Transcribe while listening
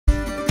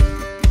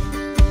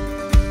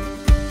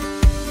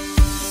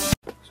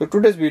So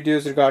today's video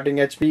is regarding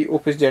HP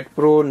OfficeJet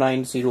Pro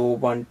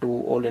 9012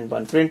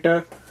 all-in-one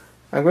printer.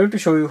 I'm going to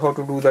show you how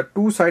to do the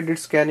two-sided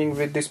scanning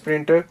with this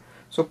printer.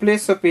 So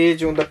place a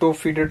page on the top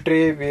feeder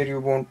tray where you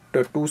want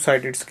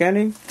two-sided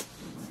scanning.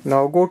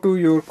 Now go to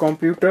your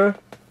computer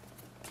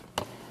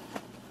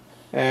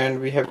and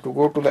we have to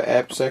go to the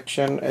app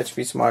section,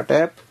 HP Smart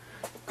App.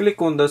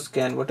 Click on the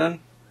scan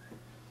button.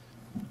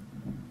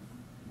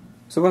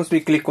 So once we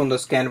click on the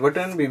scan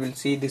button, we will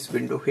see this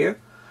window here.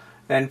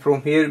 And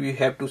from here we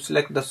have to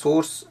select the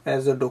source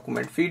as a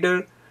document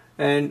feeder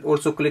and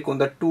also click on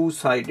the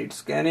two-sided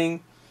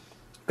scanning.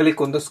 Click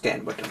on the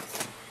scan button.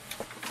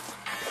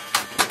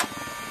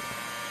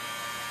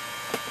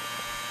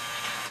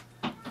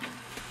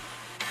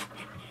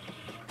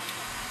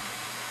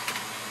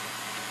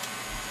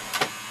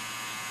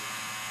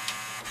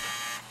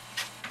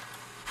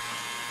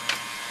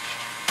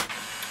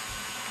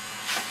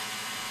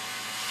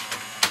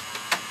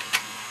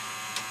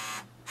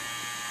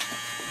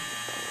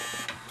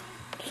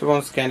 So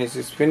once scan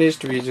is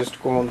finished, we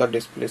just go on the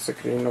display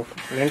screen of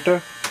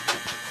printer,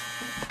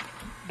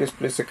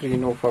 display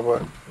screen of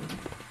our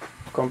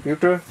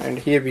computer, and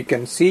here we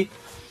can see.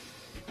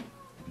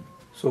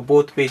 So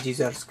both pages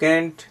are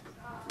scanned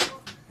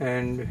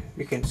and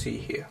we can see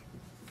here.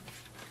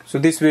 So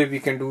this way we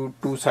can do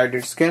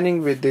two-sided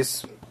scanning with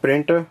this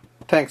printer.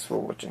 Thanks for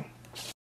watching.